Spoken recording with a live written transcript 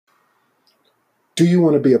Do you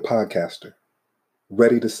want to be a podcaster?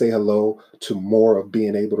 Ready to say hello to more of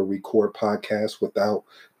being able to record podcasts without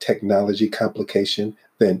technology complication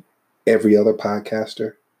than every other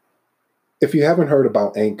podcaster? If you haven't heard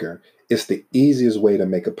about Anchor, it's the easiest way to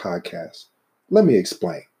make a podcast. Let me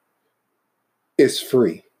explain. It's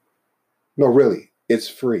free. No, really, it's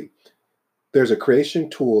free. There's a creation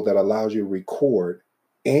tool that allows you to record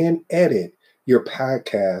and edit your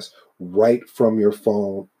podcast right from your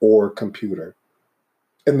phone or computer.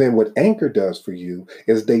 And then what Anchor does for you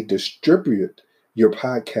is they distribute your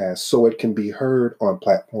podcast so it can be heard on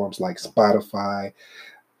platforms like Spotify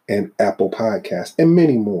and Apple Podcasts and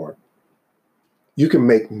many more. You can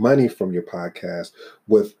make money from your podcast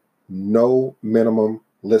with no minimum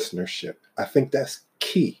listenership. I think that's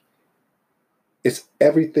key. It's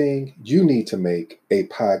everything you need to make a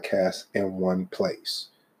podcast in one place.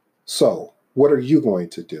 So, what are you going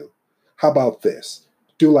to do? How about this?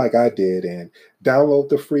 Do like I did and download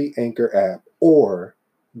the free Anchor app or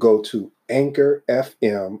go to Anchor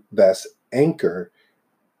FM. That's Anchor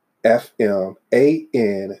FM,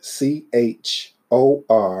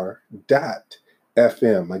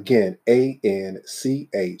 ANCHOR.FM. Again,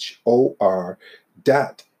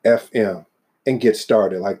 ANCHOR.FM. And get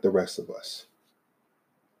started like the rest of us.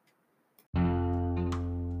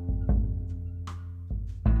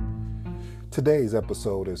 Today's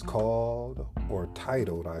episode is called, or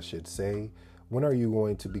titled, I should say, When Are You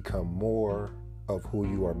Going to Become More of Who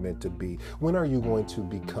You Are Meant to Be? When are you going to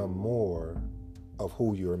become more of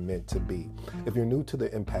who you're meant to be? If you're new to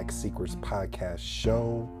the Impact Secrets podcast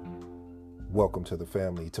show, welcome to the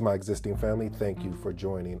family. To my existing family, thank you for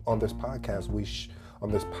joining. On this podcast,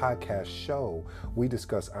 show, we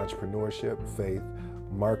discuss entrepreneurship, faith,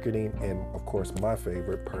 marketing, and of course, my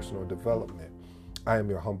favorite, personal development. I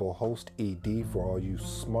am your humble host, ED. For all you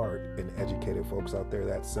smart and educated folks out there,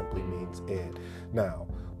 that simply means Ed. Now,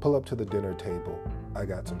 pull up to the dinner table. I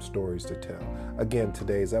got some stories to tell. Again,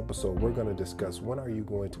 today's episode, we're going to discuss when are you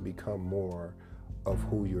going to become more of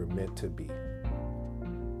who you're meant to be.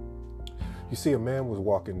 You see, a man was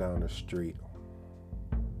walking down the street.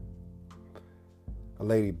 A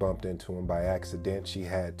lady bumped into him by accident. She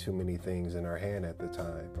had too many things in her hand at the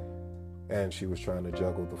time, and she was trying to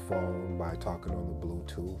juggle the phone by talking on the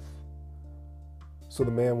Bluetooth. So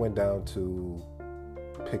the man went down to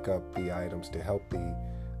pick up the items to help the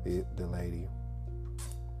lady.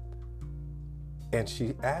 And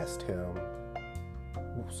she asked him,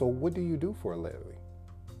 "So what do you do for a living?"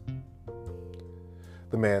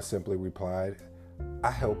 The man simply replied, I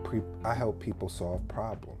help people solve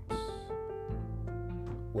problems."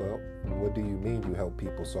 "Well, what do you mean you help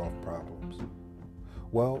people solve problems?"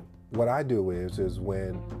 "Well, what I do is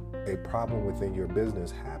when a problem within your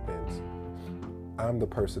business happens, I'm the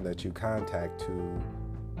person that you contact to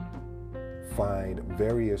find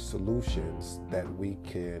various solutions that we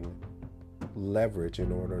can leverage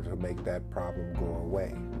in order to make that problem go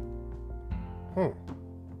away."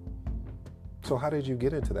 "So how did you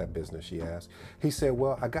get into that business?" she asked. He said,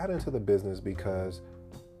 "Well, I got into the business because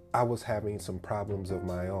I was having some problems of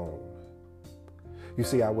my own. You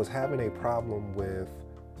see, I was having a problem with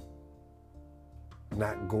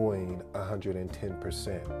not going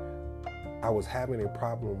 110%. I was having a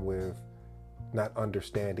problem with not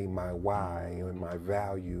understanding my why and my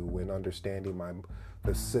value and understanding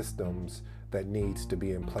the systems that needs to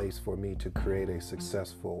be in place for me to create a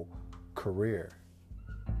successful career."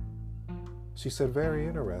 She said, "Very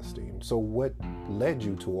interesting. So what led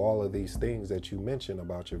you to all of these things that you mentioned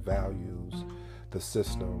about your values, the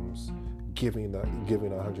systems, giving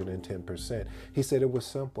 110%? He said, "It was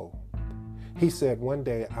simple." He said, "One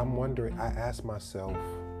day I asked myself,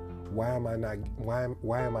 why am I not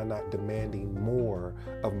demanding more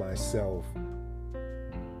of myself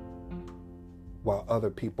while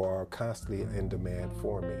other people are constantly in demand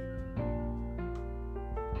for me?"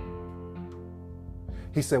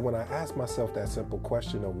 He said, "When I asked myself that simple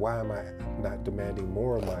question of why am I not demanding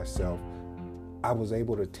more of myself, I was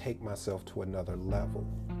able to take myself to another level."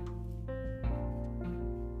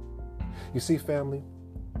 You see, family,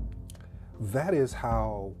 that is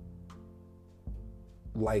how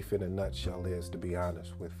life in a nutshell is, to be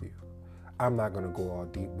honest with you. I'm not going to go all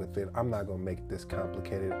deep with it. I'm not going to make this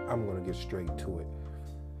complicated. I'm going to get straight to it.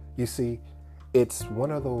 You see, it's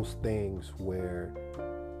one of those things where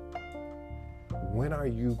when are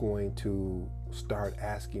you going to start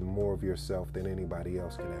asking more of yourself than anybody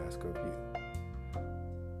else can ask of you?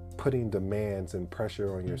 Putting demands and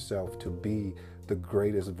pressure on yourself to be the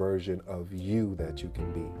greatest version of you that you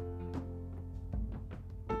can be.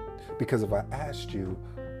 Because if I asked you,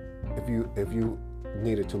 if you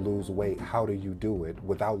needed to lose weight, how do you do it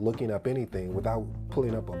without looking up anything, without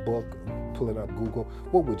pulling up a book, pulling up Google?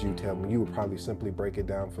 What would you tell me? You would probably simply break it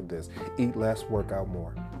down for this: eat less, work out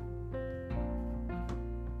more.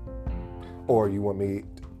 Or you want me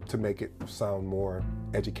to make it sound more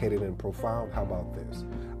educated and profound? How about this?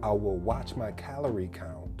 I will watch my calorie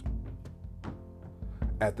count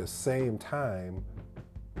at the same time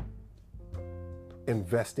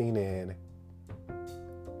investing in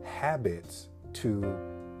habits to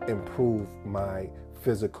improve my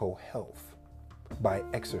physical health by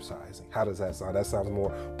exercising. How does that sound? That sounds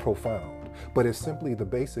more profound. But it's simply the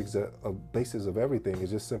basis of everything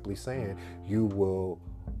is just simply saying you will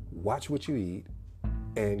watch what you eat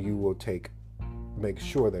and you will make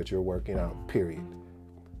sure that you're working out, period.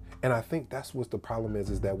 And I think that's what the problem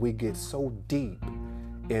is that we get so deep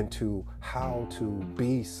into how to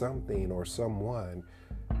be something or someone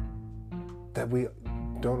that we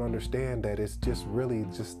don't understand that it's just really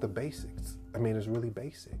just the basics. I mean, it's really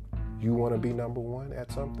basic. You want to be number one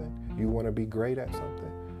at something? You want to be great at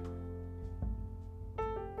something?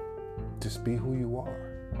 Just be who you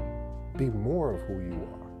are. Be more of who you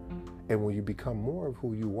are. And when you become more of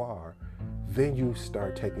who you are, then you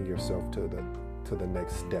start taking yourself to the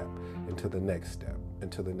next step, and to the next step,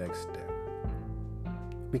 and to the next step.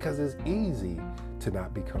 Because it's easy to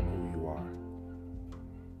not become who you are.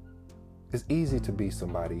 It's easy to be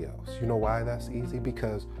somebody else. You know why that's easy?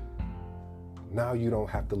 Because now you don't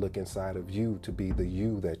have to look inside of you to be the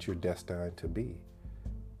you that you're destined to be.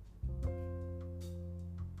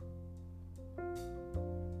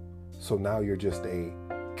 So now you're just a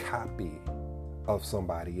copy of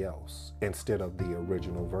somebody else instead of the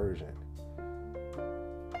original version.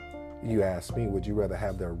 You ask me, would you rather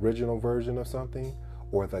have the original version of something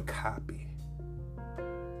or the copy?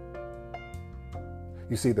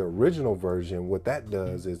 You see, the original version, what that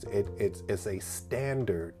does is it's a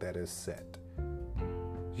standard that is set.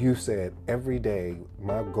 You said every day,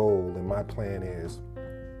 my goal and my plan is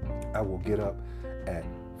I will get up at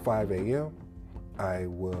 5 a.m. I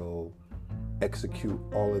will execute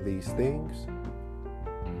all of these things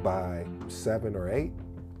by 7 or 8,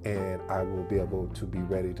 and I will be able to be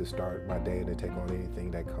ready to start my day and to take on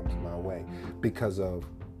anything that comes my way because of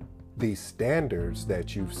these standards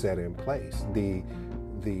that you've set in place,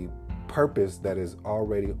 the purpose that is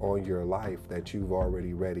already on your life that you've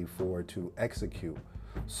already ready for to execute.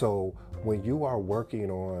 So when you are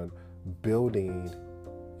working on building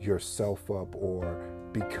yourself up or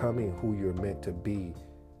becoming who you're meant to be,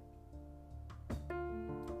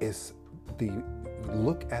 it's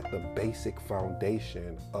look at the basic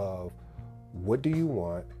foundation of what do you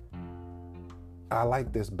want. I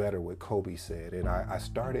like this better what Kobe said, and I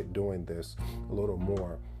started doing this a little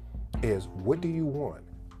more, is what do you want?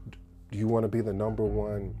 Do you want to be the number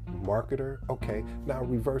one marketer? Okay, now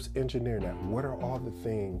reverse engineer that. What are all the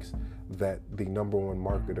things that the number one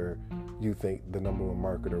marketer, you think the number one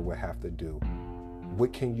marketer would have to do?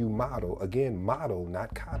 What can you model? Again, model,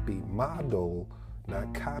 not copy. Model,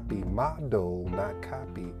 not copy. Model, not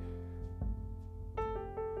copy.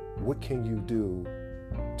 What can you do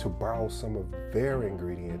to borrow some of their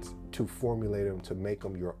ingredients, to formulate them, to make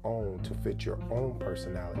them your own, to fit your own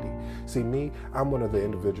personality? See, me, I'm one of the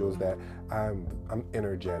individuals that I'm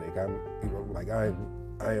energetic. I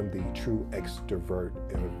am the true extrovert,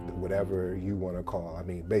 whatever you want to call. I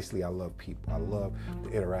mean, basically, I love people. I love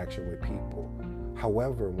the interaction with people.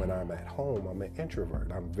 However, when I'm at home, I'm an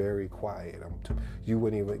introvert. I'm very quiet. You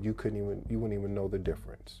wouldn't even know the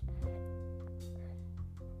difference.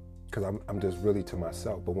 Because I'm just really to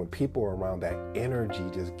myself. But when people are around, that energy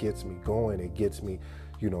just gets me going. It gets me,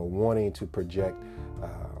 wanting to project,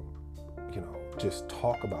 just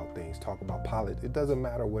talk about things, talk about politics. It doesn't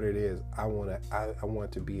matter what it is. I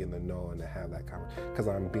want to be in the know and to have that conversation because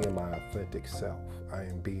I'm being my authentic self. I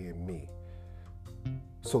am being me.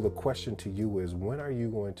 So the question to you is, when are you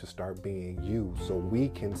going to start being you so we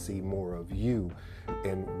can see more of you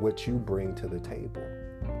and what you bring to the table?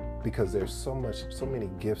 Because there's so many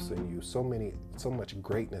gifts in you, so much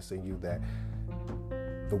greatness in you that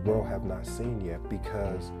the world have not seen yet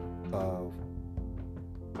because of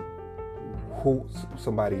who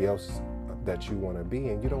somebody else that you want to be,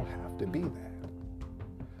 and you don't have to be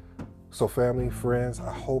that. So family, friends,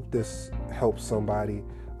 I hope this helps somebody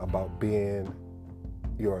about being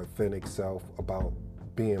your authentic self, about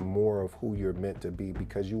being more of who you're meant to be,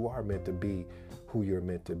 because you are meant to be who you're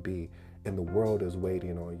meant to be. And the world is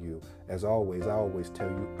waiting on you. As always, I always tell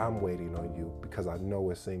you, I'm waiting on you because I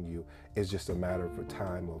know it's in you. It's just a matter of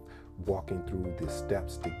time of walking through the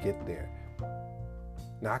steps to get there.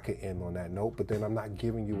 Now, I could end on that note, but then I'm not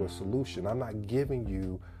giving you a solution. I'm not giving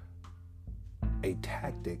you a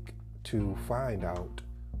tactic to find out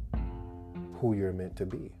who you're meant to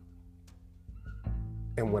be.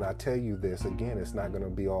 And when I tell you this, again, it's not going to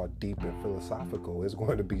be all deep and philosophical. It's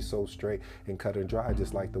going to be so straight and cut and dry,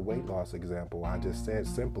 just like the weight loss example. I just said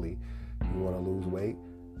simply, you want to lose weight,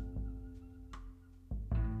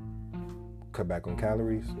 cut back on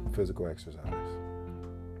calories, physical exercise.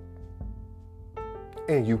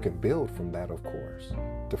 And you can build from that, of course,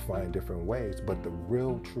 to find different ways. But the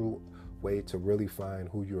real, true way to really find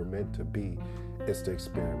who you're meant to be is to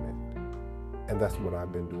experiment. And that's what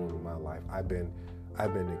I've been doing in my life. I've been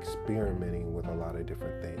experimenting with a lot of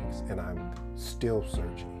different things, and I'm still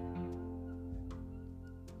searching.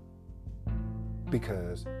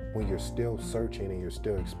 Because when you're still searching and you're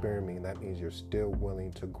still experimenting, that means you're still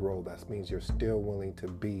willing to grow. That means you're still willing to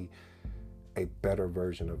be a better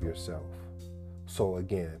version of yourself. So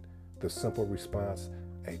again, the simple response,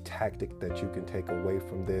 a tactic that you can take away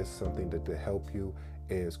from this, something to help you,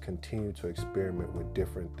 is continue to experiment with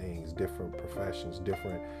different things, different professions,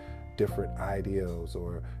 different ideals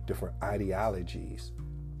or different ideologies.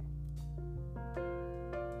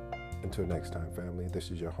 Until next time, family,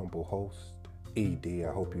 this is your humble host, ED.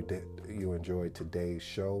 I hope you enjoyed today's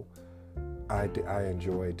show. I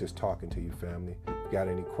enjoyed just talking to you, family. If you got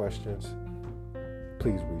any questions,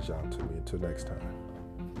 please reach out to me. Until next time.